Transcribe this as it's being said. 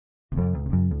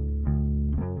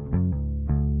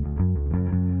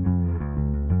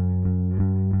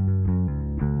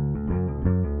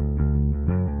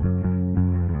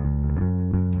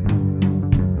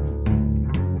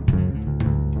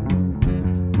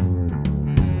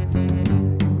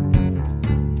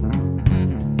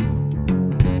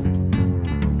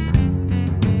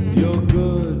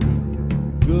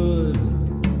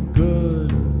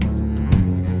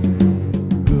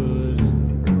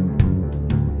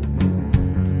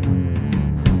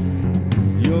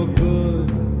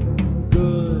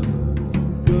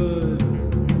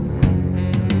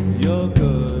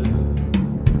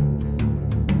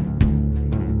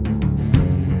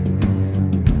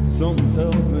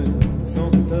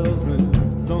something tells me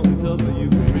you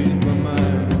can read my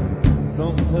mind.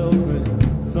 Something tells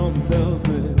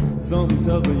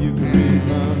me you can read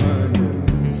my mind.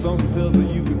 Yeah. Something tells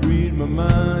me you can read my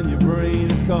mind. Your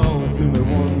brain is calling to me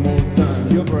one more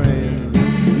time. Your brain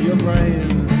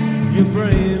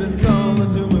is calling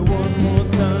to me one more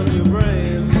time.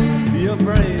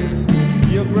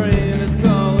 Your brain is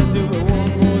calling to me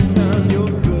one more time.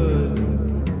 You're good.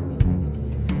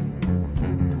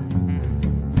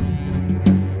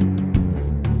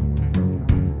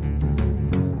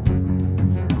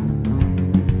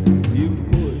 You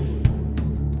push,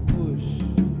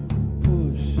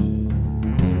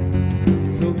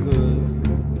 so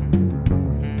good.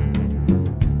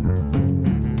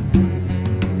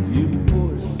 You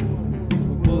push,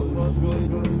 you're good.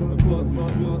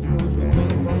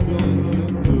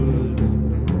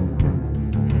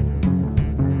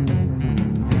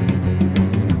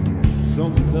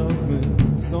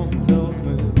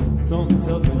 Something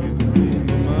tells me you can read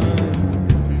my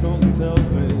mind. Something tells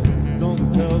me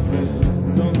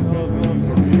you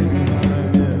can read my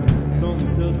mind. Yeah.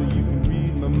 Something tells me you can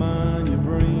read my mind. Your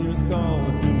brain is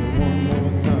calling to me one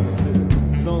more time. I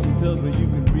said, something tells me you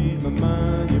can read my mind.